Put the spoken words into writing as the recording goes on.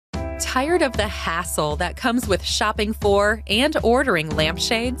Tired of the hassle that comes with shopping for and ordering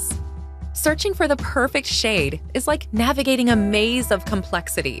lampshades? Searching for the perfect shade is like navigating a maze of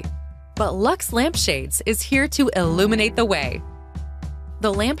complexity. But Luxe Lampshades is here to illuminate the way.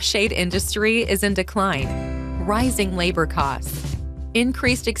 The lampshade industry is in decline. Rising labor costs,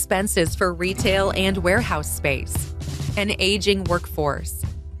 increased expenses for retail and warehouse space, an aging workforce,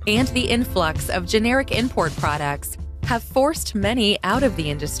 and the influx of generic import products have forced many out of the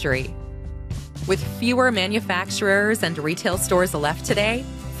industry. With fewer manufacturers and retail stores left today,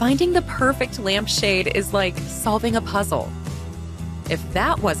 finding the perfect lampshade is like solving a puzzle. If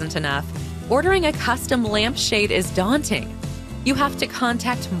that wasn't enough, ordering a custom lampshade is daunting. You have to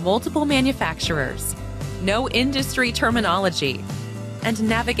contact multiple manufacturers, know industry terminology, and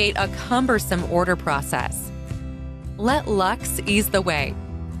navigate a cumbersome order process. Let Luxe ease the way.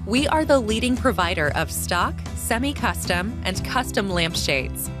 We are the leading provider of stock, semi-custom, and custom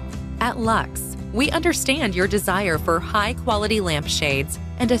lampshades. At Luxe, we understand your desire for high-quality lampshades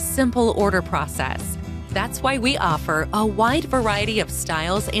and a simple order process. That's why we offer a wide variety of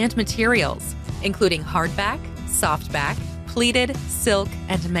styles and materials, including hardback, softback, pleated, silk,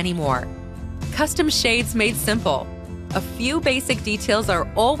 and many more. Custom shades made simple. A few basic details are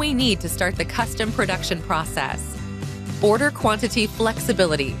all we need to start the custom production process. Order quantity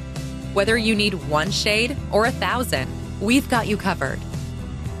flexibility. Whether you need 1 shade or 1,000, we've got you covered.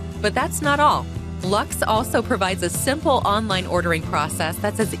 But that's not all. Luxe also provides a simple online ordering process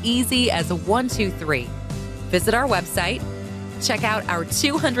that's as easy as 1, 2, 3. Visit our website, check out our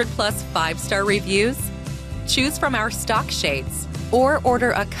 200+ 5-star reviews, choose from our stock shades, or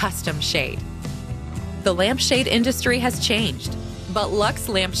order a custom shade. The lampshade industry has changed, but Luxe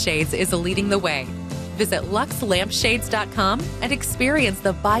Lampshades is leading the way. Visit luxelampshades.com and experience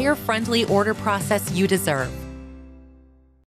the buyer-friendly order process you deserve.